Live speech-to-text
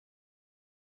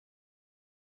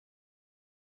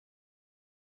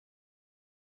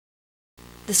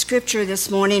The scripture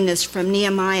this morning is from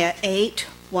Nehemiah 8,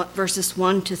 verses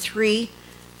 1 to 3,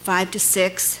 5 to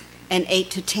 6, and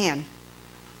 8 to 10.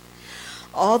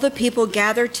 All the people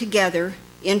gathered together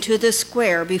into the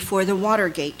square before the water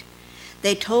gate.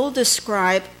 They told the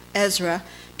scribe Ezra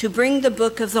to bring the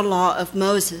book of the law of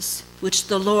Moses, which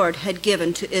the Lord had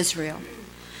given to Israel.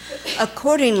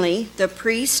 Accordingly, the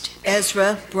priest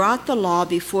Ezra brought the law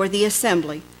before the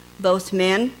assembly, both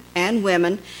men and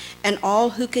women, and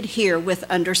all who could hear with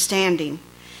understanding.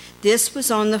 This was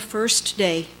on the first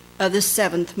day of the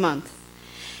 7th month.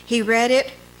 He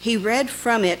read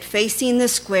from it facing the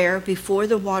square before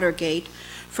the water gate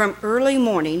from early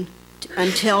morning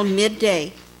until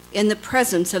midday, in the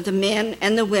presence of the men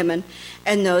and the women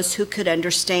and those who could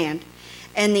understand.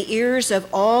 And the ears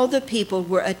of all the people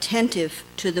were attentive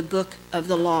to the book of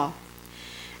the law.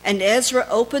 And Ezra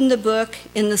opened the book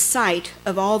in the sight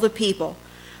of all the people,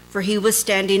 for he was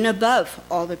standing above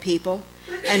all the people,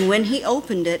 and when he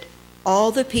opened it, all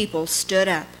the people stood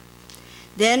up.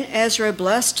 Then Ezra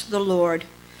blessed the Lord,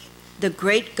 the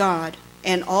great God,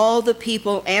 and all the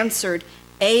people answered,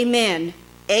 Amen,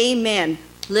 Amen,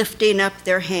 lifting up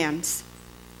their hands.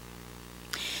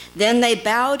 Then they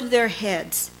bowed their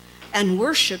heads and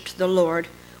worshiped the Lord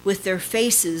with their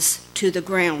faces to the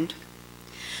ground.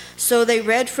 So they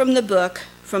read from the book,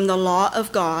 from the law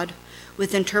of God,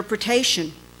 with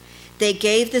interpretation. They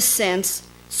gave the sense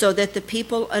so that the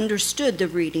people understood the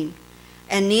reading.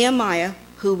 And Nehemiah,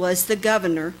 who was the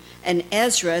governor, and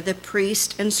Ezra, the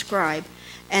priest and scribe,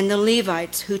 and the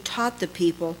Levites who taught the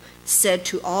people, said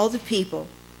to all the people,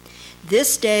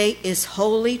 This day is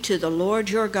holy to the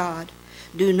Lord your God.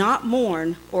 Do not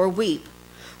mourn or weep.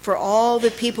 For all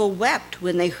the people wept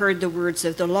when they heard the words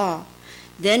of the law.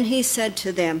 Then he said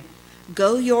to them,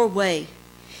 Go your way,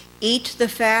 eat the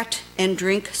fat and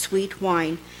drink sweet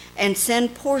wine, and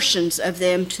send portions of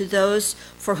them to those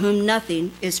for whom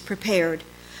nothing is prepared.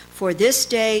 For this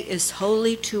day is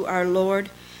holy to our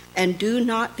Lord, and do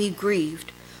not be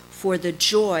grieved, for the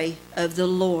joy of the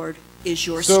Lord is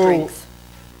your strength.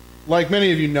 Like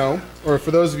many of you know, or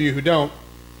for those of you who don't,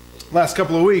 last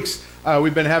couple of weeks,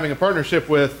 we've been having a partnership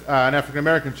with an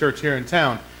African-American church here in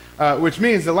town, which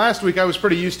means that last week I was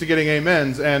pretty used to getting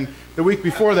amens, and the week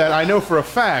before that I know for a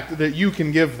fact that you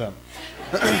can give them.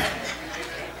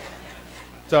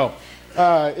 So,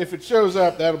 if it shows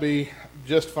up, that'll be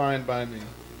just fine by me.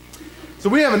 So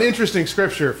we have an interesting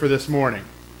scripture for this morning.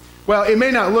 Well, it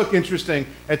may not look interesting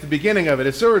at the beginning of it.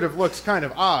 It sort of looks kind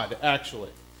of odd,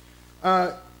 actually.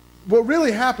 What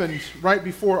really happened right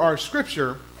before our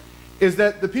scripture is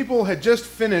that the people had just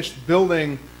finished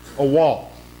building a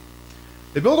wall.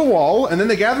 They built a wall, and then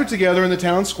they gathered together in the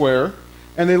town square,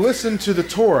 and they listened to the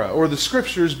Torah, or the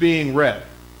scriptures, being read.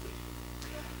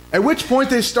 At which point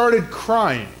they started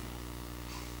crying.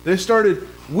 They started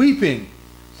weeping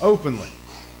openly.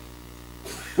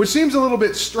 Which seems a little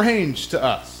bit strange to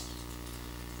us.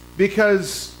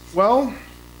 Because, well,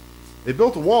 they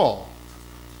built a wall,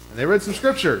 and they read some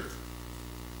scripture.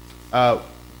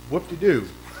 Whoop-de-doo.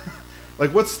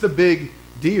 Like, what's the big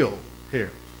deal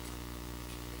here?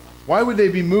 Why would they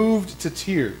be moved to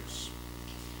tears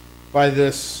by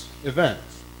this event?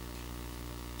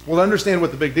 Well, to understand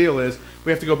what the big deal is,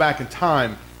 we have to go back in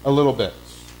time a little bit.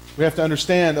 We have to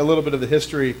understand a little bit of the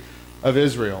history of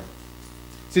Israel.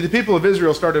 See, the people of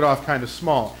Israel started off kind of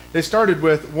small. They started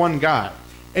with one guy,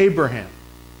 Abraham.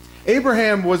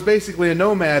 Abraham was basically a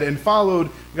nomad and followed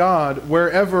God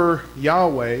wherever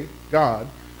Yahweh, God,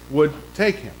 would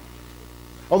take him.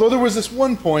 Although there was this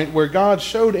one point where God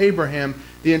showed Abraham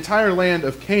the entire land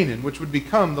of Canaan, which would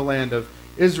become the land of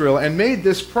Israel, and made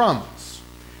this promise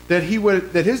that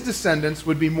his descendants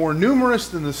would be more numerous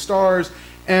than the stars,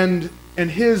 and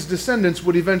his descendants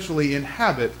would eventually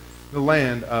inhabit the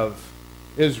land of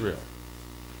Israel.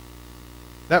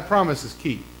 That promise is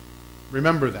key.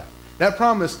 Remember that. That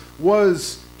promise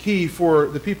was key for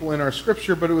the people in our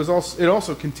scripture, but it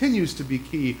also continues to be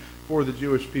key for the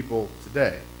Jewish people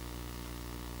today.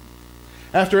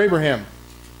 After Abraham,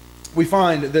 we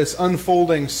find this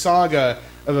unfolding saga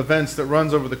of events that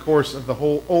runs over the course of the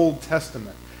whole Old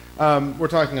Testament. We're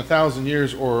talking 1,000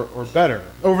 years or better.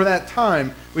 Over that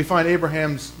time, we find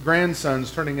Abraham's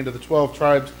grandsons turning into the 12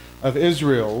 tribes of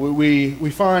Israel. We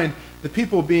find the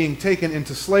people being taken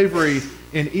into slavery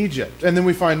in Egypt. And then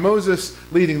we find Moses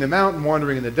leading them out and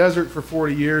wandering in the desert for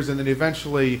 40 years, and then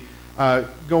eventually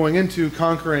going into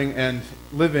conquering and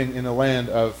living in the land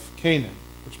of Canaan,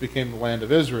 which became the land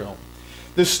of Israel.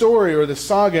 This story, or this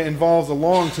saga, involves a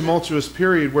long, tumultuous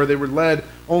period where they were led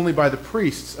only by the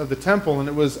priests of the temple, and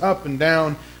it was up and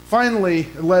down. Finally,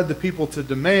 it led the people to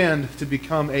demand to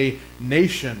become a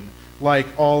nation like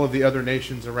all of the other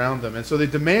nations around them. And so they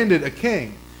demanded a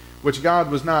king, which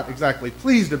God was not exactly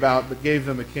pleased about, but gave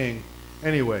them a king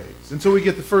anyways. And so we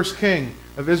get the first king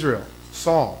of Israel,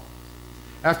 Saul.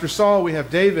 After Saul, we have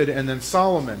David and then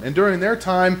Solomon. And during their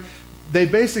time, they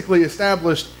basically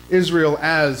established Israel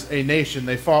as a nation.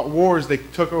 They fought wars, they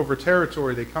took over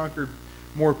territory, they conquered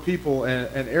more people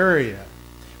and area.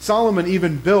 Solomon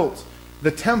even built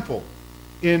the temple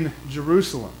in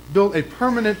Jerusalem, built a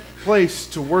permanent place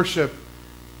to worship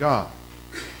God.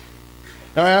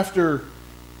 Now after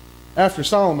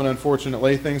Solomon,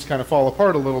 unfortunately, things kind of fall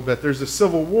apart a little bit. There's a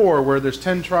civil war where there's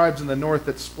 10 tribes in the north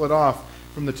that split off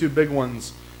from the two big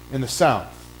ones in the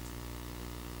south.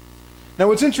 Now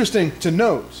what's interesting to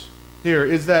note here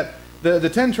is that the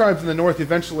 10 tribes in the north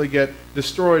eventually get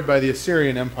destroyed by the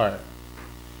Assyrian Empire.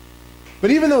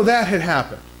 But even though that had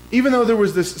happened, even though there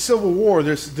was this civil war,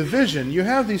 this division, you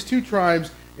have these two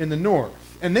tribes in the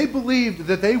north, and they believed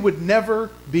that they would never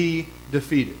be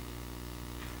defeated.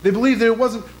 They believed that it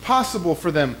wasn't possible for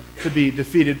them to be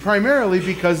defeated, primarily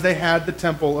because they had the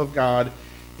temple of God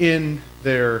in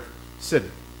their city,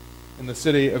 in the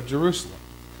city of Jerusalem.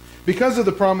 Because of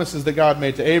the promises that God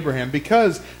made to Abraham,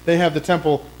 because they have the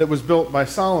temple that was built by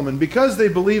Solomon, because they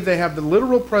believe they have the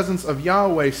literal presence of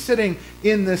Yahweh sitting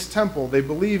in this temple, they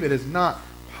believe it is not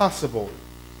possible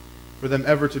for them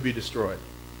ever to be destroyed.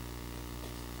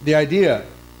 The idea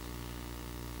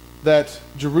that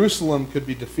Jerusalem could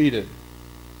be defeated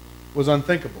was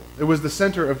unthinkable. It was the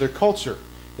center of their culture,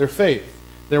 their faith,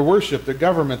 their worship, their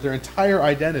government, their entire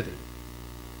identity.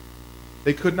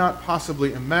 They could not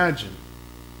possibly imagine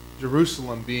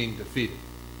Jerusalem being defeated.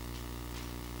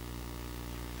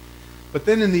 But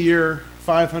then in the year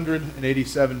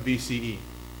 587 BCE,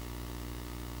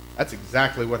 that's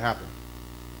exactly what happened.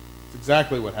 That's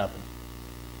exactly what happened.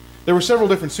 There were several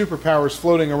different superpowers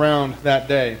floating around that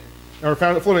day, or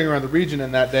floating around the region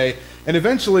in that day, and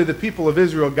eventually the people of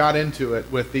Israel got into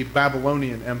it with the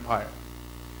Babylonian Empire.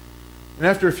 And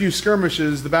after a few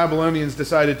skirmishes, the Babylonians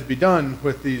decided to be done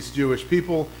with these Jewish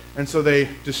people, and so they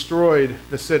destroyed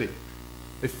the city.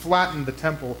 They flattened the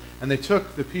temple, and they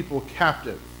took the people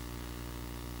captive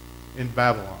in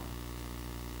Babylon.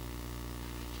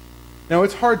 Now,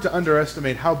 it's hard to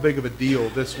underestimate how big of a deal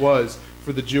this was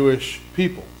for the Jewish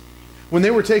people. When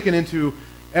they were taken into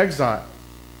exile,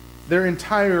 their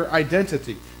entire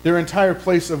identity, their entire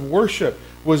place of worship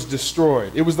was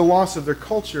destroyed. It was the loss of their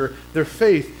culture, their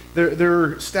faith,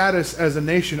 their status as a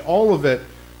nation. All of it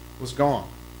was gone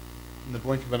in the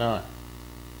blink of an eye.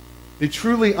 The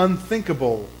truly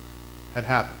unthinkable had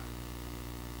happened.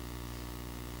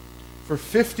 For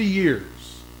 50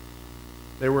 years,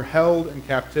 they were held in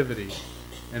captivity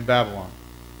in Babylon.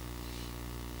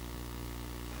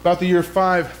 About the year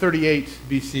 538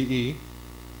 BCE,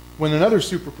 when another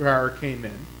superpower came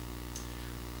in,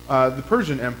 the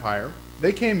Persian Empire,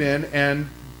 they came in and,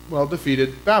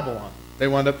 defeated Babylon. They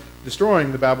wound up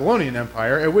destroying the Babylonian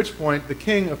Empire, at which point the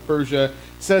king of Persia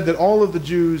said that all of the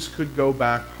Jews could go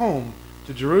back home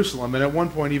to Jerusalem, and at one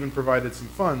point even provided some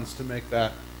funds to make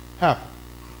that happen.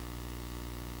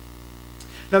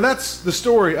 Now that's the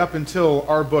story up until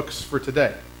our books for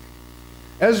today.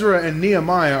 Ezra and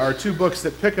Nehemiah are two books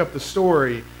that pick up the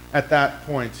story at that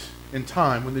point in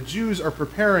time, when the Jews are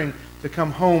preparing to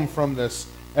come home from this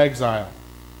exile.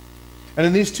 And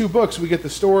in these two books, we get the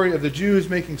story of the Jews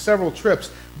making several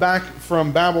trips back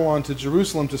from Babylon to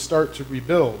Jerusalem to start to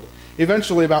rebuild.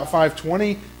 Eventually, about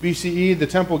 520 BCE, the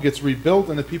temple gets rebuilt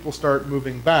and the people start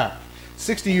moving back.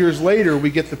 60 years later, we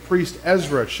get the priest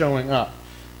Ezra showing up,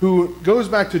 who goes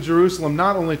back to Jerusalem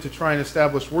not only to try and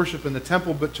establish worship in the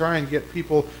temple, but try and get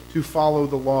people to follow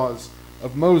the laws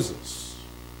of Moses.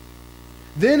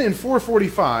 Then in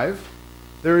 445,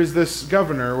 there is this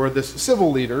governor, or this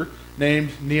civil leader,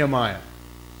 named Nehemiah.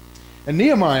 And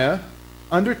Nehemiah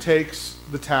undertakes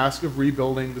the task of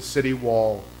rebuilding the city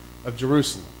wall of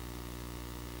Jerusalem.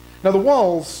 Now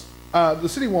the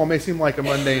city wall may seem like a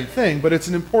mundane thing, but it's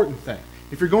an important thing.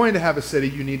 If you're going to have a city,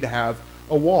 you need to have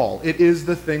a wall. It is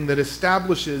the thing that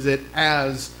establishes it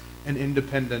as an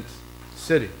independent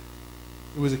city.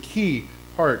 It was a key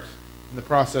part in the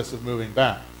process of moving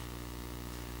back.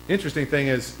 The interesting thing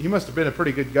is, he must have been a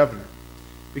pretty good governor,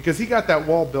 because he got that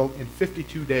wall built in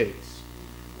 52 days,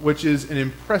 which is an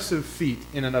impressive feat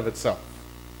in and of itself.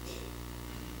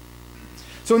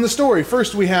 So in the story,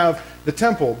 first we have the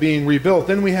temple being rebuilt,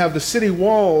 then we have the city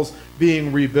walls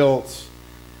being rebuilt,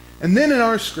 and then in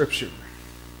our scripture,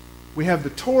 we have the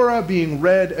Torah being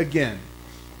read again,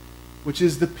 which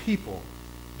is the people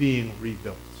being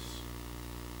rebuilt.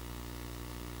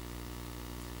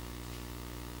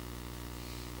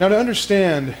 Now, to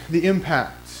understand the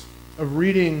impact of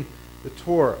reading the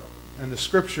Torah and the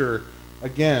Scripture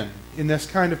again in this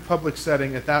kind of public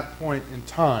setting at that point in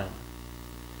time,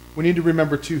 we need to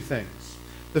remember two things.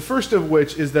 The first of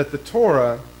which is that the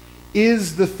Torah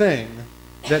is the thing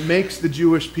that makes the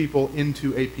Jewish people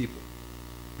into a people.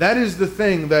 That is the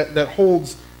thing that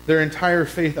holds their entire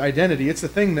faith identity. It's the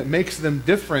thing that makes them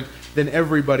different than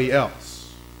everybody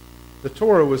else. The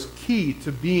Torah was key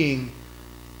to being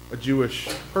a Jewish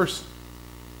person.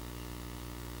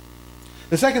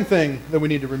 The second thing that we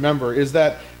need to remember is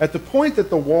that at the point that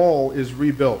the wall is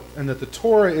rebuilt and that the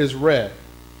Torah is read,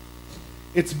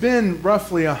 it's been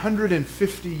roughly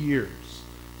 150 years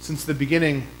since the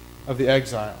beginning of the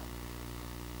exile.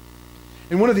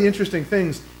 And one of the interesting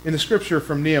things in the scripture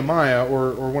from Nehemiah,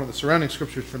 or one of the surrounding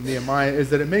scriptures from Nehemiah, is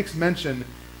that it makes mention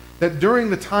that during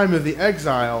the time of the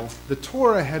exile, the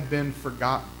Torah had been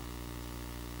forgotten.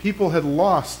 People had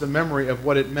lost the memory of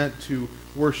what it meant to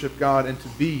worship God and to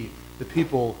be the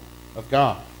people of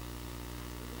God.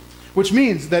 Which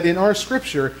means that in our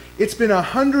scripture, it's been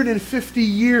 150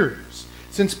 years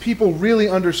since people really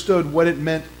understood what it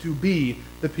meant to be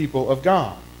the people of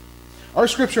God. Our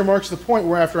scripture marks the point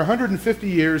where after 150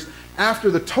 years, after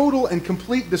the total and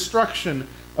complete destruction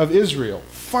of Israel,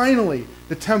 finally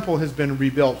the temple has been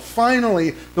rebuilt. Finally,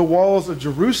 the walls of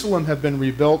Jerusalem have been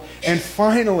rebuilt. And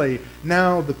finally,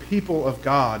 now the people of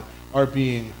God are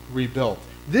being rebuilt.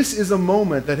 This is a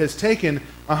moment that has taken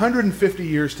 150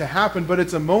 years to happen, but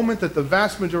it's a moment that the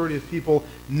vast majority of people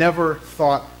never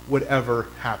thought would ever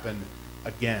happen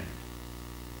again.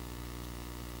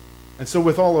 And so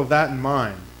with all of that in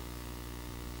mind,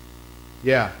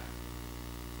 yeah,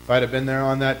 if I'd have been there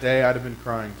on that day, I'd have been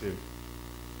crying too.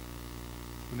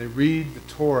 When they read the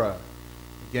Torah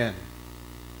again,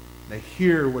 they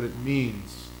hear what it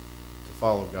means to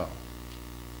follow God.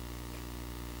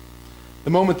 The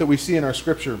moment that we see in our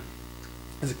scripture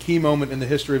is a key moment in the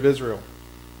history of Israel.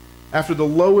 After the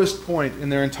lowest point in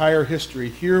their entire history,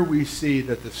 here we see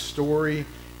that the story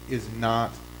is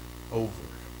not over.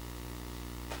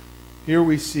 Here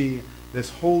we see this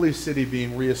holy city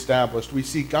being reestablished. We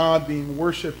see God being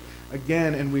worshipped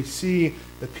again, and we see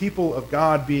the people of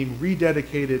God being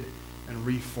rededicated and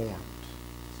reformed.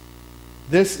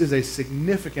 This is a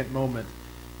significant moment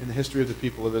in the history of the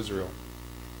people of Israel.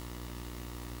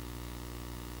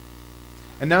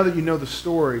 And now that you know the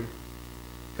story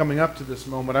coming up to this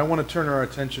moment, I want to turn our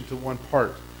attention to one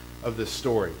part of this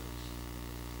story,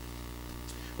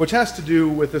 which has to do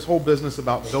with this whole business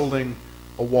about building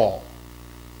a wall.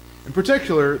 In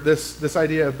particular, this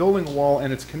idea of building a wall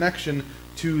and its connection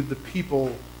to the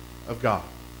people of God.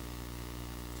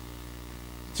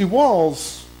 See,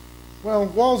 walls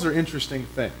are interesting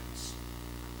things.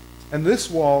 And this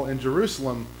wall in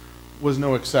Jerusalem was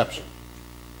no exception.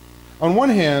 On one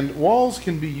hand, walls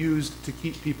can be used to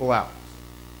keep people out.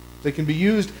 They can be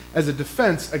used as a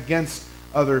defense against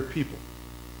other people.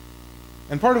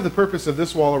 And part of the purpose of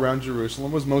this wall around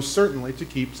Jerusalem was most certainly to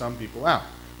keep some people out,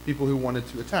 people who wanted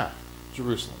to attack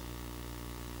Jerusalem.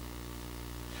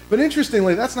 But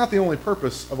interestingly, that's not the only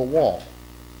purpose of a wall.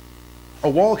 A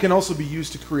wall can also be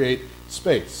used to create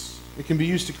space. It can be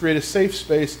used to create a safe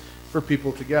space for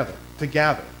people to gather.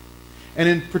 And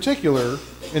in particular,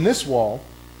 in this wall,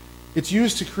 it's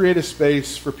used to create a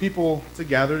space for people to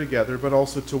gather together, but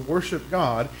also to worship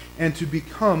God and to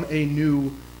become a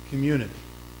new community,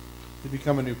 to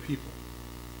become a new people.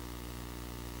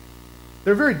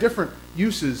 There are very different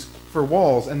uses for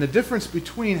walls, and the difference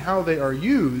between how they are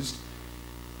used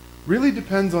really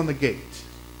depends on the gate.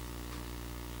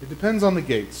 It depends on the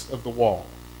gates of the wall.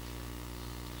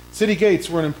 City gates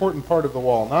were an important part of the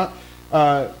wall, not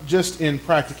just in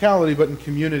practicality, but in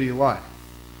community life.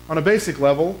 On a basic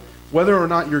level, whether or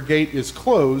not your gate is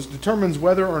closed determines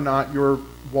whether or not your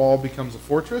wall becomes a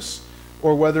fortress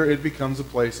or whether it becomes a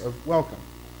place of welcome.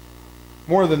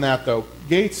 More than that, though,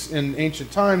 gates in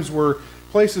ancient times were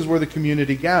places where the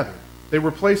community gathered. They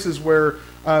were places where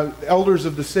elders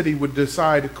of the city would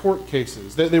decide court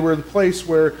cases. They were the place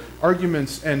where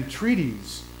arguments and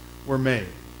treaties were made.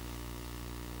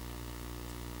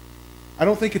 I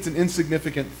don't think it's an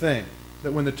insignificant thing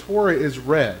that when the Torah is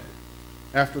read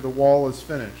after the wall is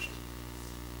finished,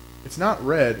 it's not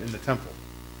read in the temple.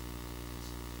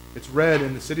 It's read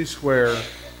in the city square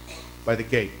by the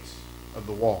gate of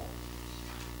the wall.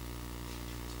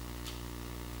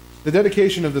 The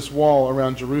dedication of this wall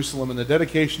around Jerusalem and the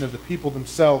dedication of the people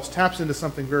themselves taps into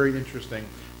something very interesting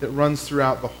that runs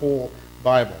throughout the whole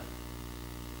Bible.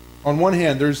 On one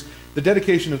hand, there's the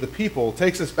dedication of the people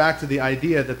takes us back to the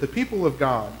idea that the people of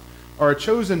God are a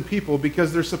chosen people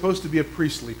because they're supposed to be a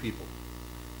priestly people.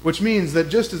 which means that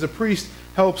just as a priest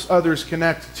helps others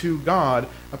connect to God,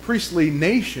 a priestly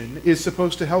nation is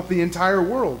supposed to help the entire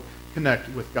world connect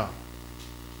with God.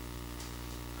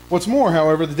 What's more,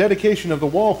 however, the dedication of the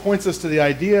wall points us to the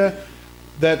idea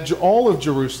that all of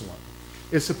Jerusalem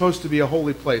is supposed to be a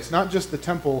holy place, not just the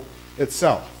temple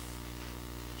itself.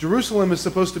 Jerusalem is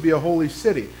supposed to be a holy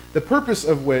city, the purpose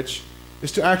of which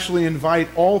is to actually invite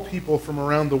all people from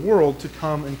around the world to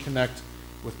come and connect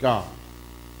with God.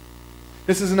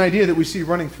 This is an idea that we see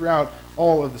running throughout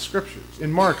all of the Scriptures.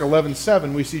 In Mark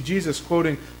 11:7, we see Jesus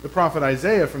quoting the prophet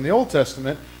Isaiah from the Old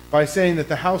Testament by saying that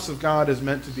the house of God is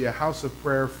meant to be a house of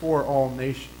prayer for all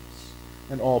nations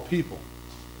and all people.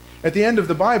 At the end of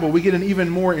the Bible, we get an even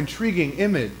more intriguing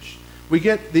image. We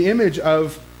get the image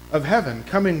of heaven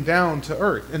coming down to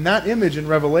earth. And that image in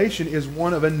Revelation is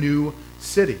one of a new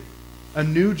city, a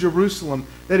new Jerusalem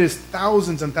that is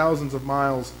thousands and thousands of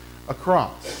miles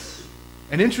across.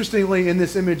 And interestingly, in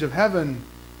this image of heaven,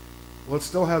 well, it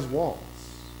still has walls.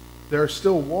 There are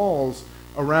still walls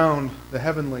around the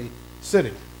heavenly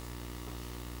city.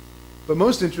 But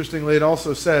most interestingly, it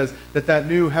also says that that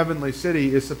new heavenly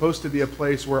city is supposed to be a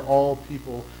place where all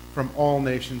people from all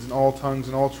nations and all tongues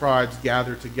and all tribes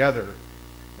gather together.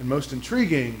 And most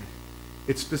intriguing,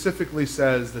 it specifically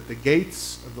says that the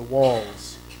gates of the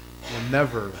walls will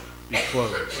never be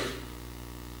closed.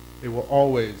 They will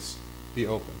always be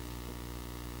open.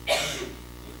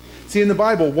 See, in the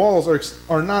Bible, walls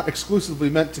are not exclusively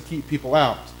meant to keep people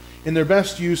out. In their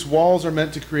best use, walls are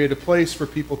meant to create a place for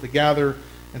people to gather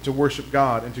and to worship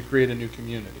God and to create a new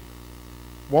community.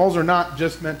 Walls are not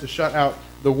just meant to shut out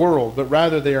the world, but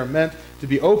rather they are meant to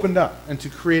be opened up and to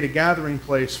create a gathering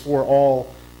place for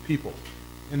all people.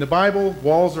 In the Bible,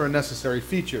 walls are a necessary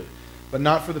feature, but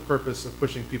not for the purpose of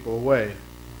pushing people away,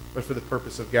 but for the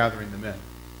purpose of gathering them in.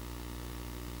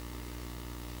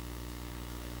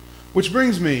 Which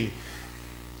brings me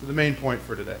to the main point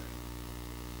for today.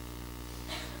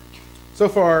 So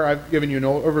far, I've given you an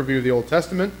overview of the Old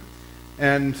Testament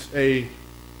and a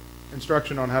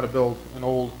instruction on how to build an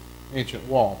old ancient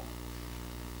wall.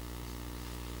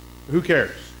 Who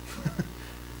cares?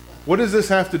 What does this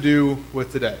have to do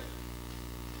with today?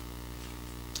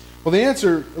 Well, the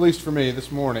answer, at least for me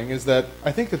this morning, is that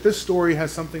I think that this story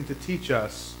has something to teach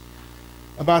us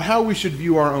about how we should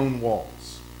view our own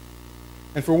walls.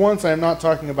 And for once, I am not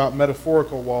talking about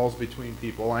metaphorical walls between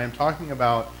people. I am talking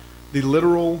about the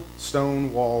literal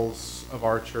stone walls of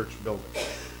our church building,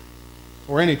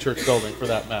 or any church building for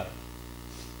that matter.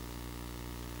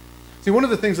 See, one of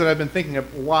the things that I've been thinking a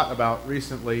lot about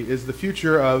recently is the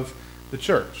future of the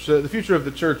church. The future of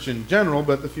the church in general,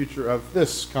 but the future of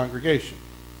this congregation.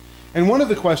 And one of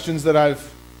the questions that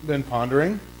I've been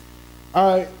pondering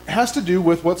has to do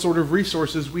with what sort of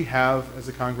resources we have as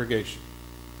a congregation.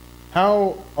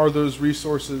 How are those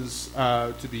resources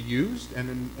to be used,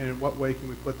 and in what way can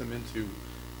we put them into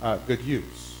good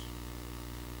use?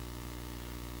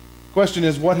 The question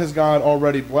is, what has God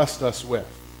already blessed us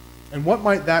with? And what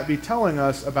might that be telling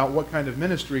us about what kind of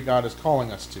ministry God is calling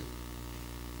us to?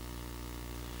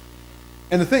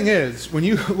 And the thing is, when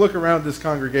you look around this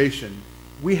congregation,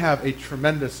 we have a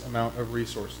tremendous amount of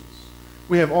resources.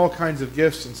 We have all kinds of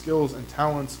gifts and skills and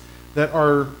talents that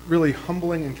are really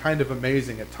humbling and kind of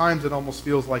amazing. At times it almost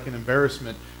feels like an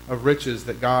embarrassment of riches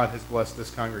that God has blessed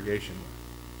this congregation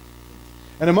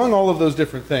with. And among all of those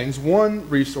different things, one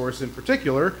resource in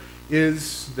particular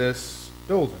is this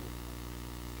building.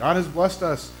 God has blessed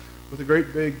us with a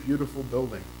great big beautiful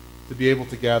building to be able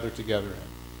to gather together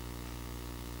in.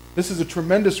 This is a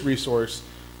tremendous resource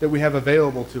that we have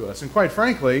available to us. And quite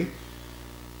frankly,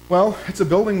 well, it's a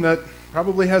building that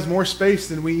probably has more space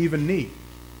than we even need.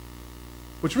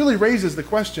 Which really raises the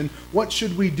question, what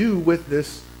should we do with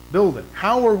this building?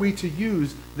 How are we to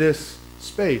use this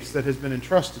space that has been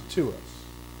entrusted to us?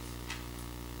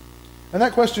 And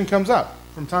that question comes up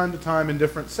from time to time in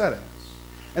different settings.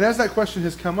 And as that question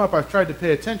has come up, I've tried to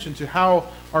pay attention to how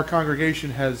our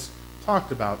congregation has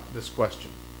talked about this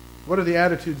question. What are the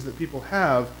attitudes that people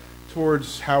have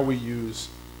towards how we use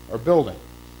our building?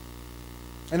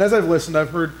 And as I've listened, I've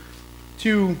heard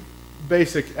two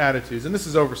basic attitudes, and this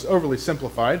is overly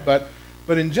simplified, but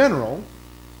in general,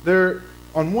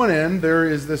 on one end, there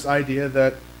is this idea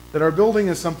that our building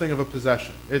is something of a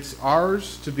possession. It's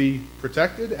ours to be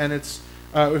protected, and it's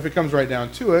if it comes right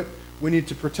down to it, we need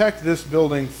to protect this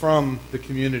building from the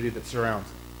community that surrounds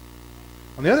it.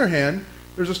 On the other hand,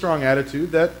 there's a strong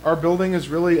attitude that our building is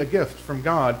really a gift from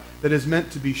God that is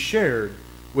meant to be shared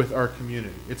with our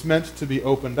community. It's meant to be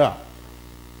opened up.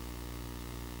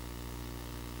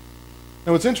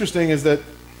 Now, what's interesting is that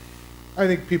I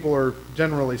think people are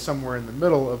generally somewhere in the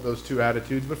middle of those two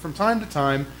attitudes, but from time to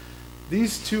time,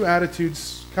 these two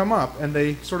attitudes come up and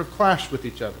they sort of clash with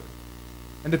each other.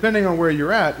 And depending on where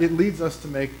you're at, it leads us to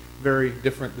make very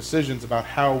different decisions about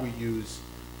how we use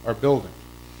our building.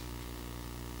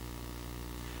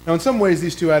 Now, in some ways,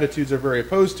 these two attitudes are very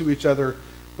opposed to each other,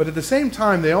 but at the same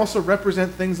time, they also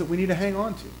represent things that we need to hang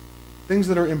on to, things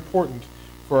that are important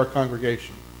for our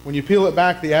congregation. When you peel it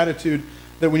back, the attitude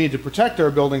that we need to protect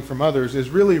our building from others is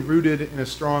really rooted in a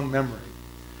strong memory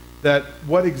that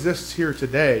what exists here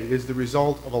today is the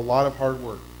result of a lot of hard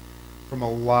work from a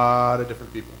lot of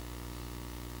different people.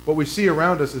 What we see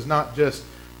around us is not just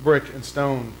brick and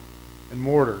stone and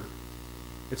mortar.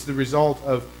 It's the result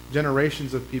of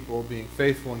generations of people being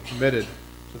faithful and committed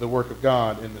to the work of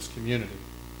God in this community.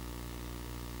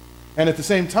 And at the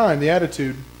same time, the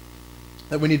attitude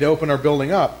that we need to open our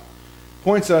building up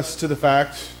points us to the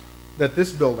fact that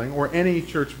this building, or any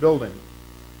church building,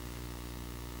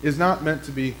 is not meant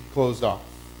to be closed off.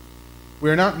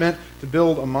 We are not meant to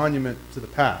build a monument to the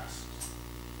past,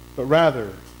 but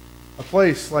rather, a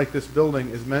place like this building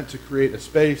is meant to create a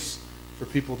space for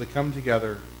people to come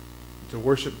together, to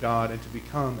worship God, and to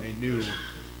become a new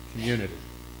community.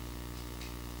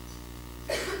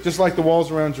 Just like the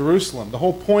walls around Jerusalem, the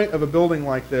whole point of a building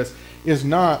like this is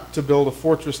not to build a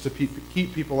fortress to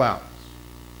keep people out.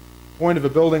 The point of a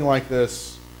building like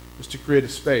this is to create a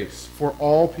space for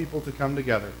all people to come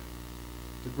together,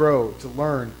 to grow, to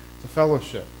learn, to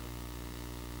fellowship,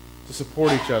 to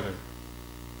support each other,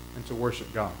 and to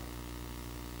worship God.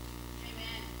 Amen.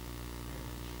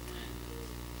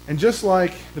 And just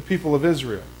like the people of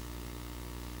Israel,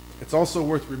 it's also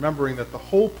worth remembering that the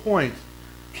whole point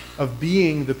of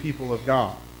being the people of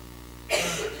God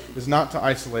is not to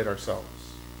isolate ourselves,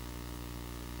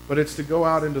 but it's to go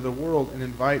out into the world and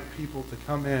invite people to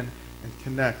come in and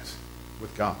connect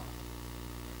with God.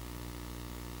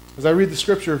 As I read the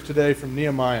scripture today from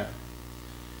Nehemiah,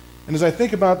 and as I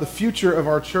think about the future of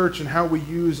our church and how we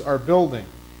use our building,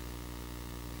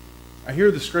 I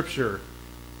hear the scripture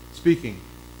speaking.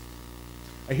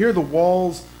 I hear the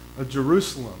walls of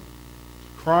Jerusalem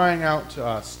crying out to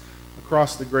us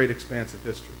across the great expanse of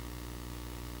history.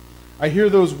 I hear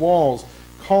those walls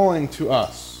calling to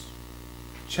us,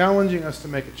 challenging us to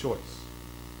make a choice.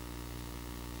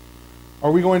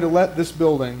 Are we going to let this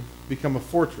building become a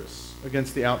fortress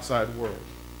against the outside world?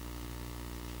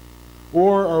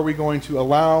 Or are we going to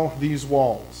allow these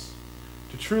walls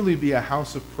to truly be a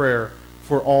house of prayer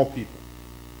for all people,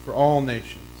 for all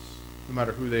nations, no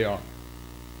matter who they are?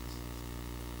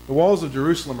 The walls of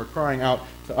Jerusalem are crying out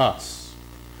to us,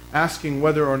 asking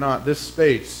whether or not this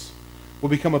space will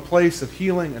become a place of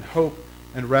healing and hope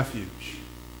and refuge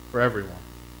for everyone.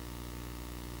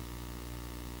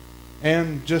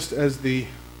 And just as the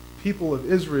people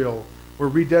of Israel were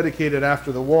rededicated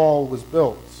after the wall was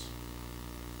built,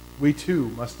 we too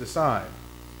must decide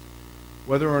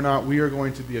whether or not we are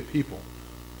going to be a people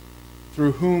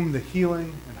through whom the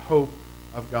healing and hope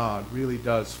of God really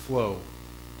does flow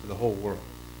to the whole world.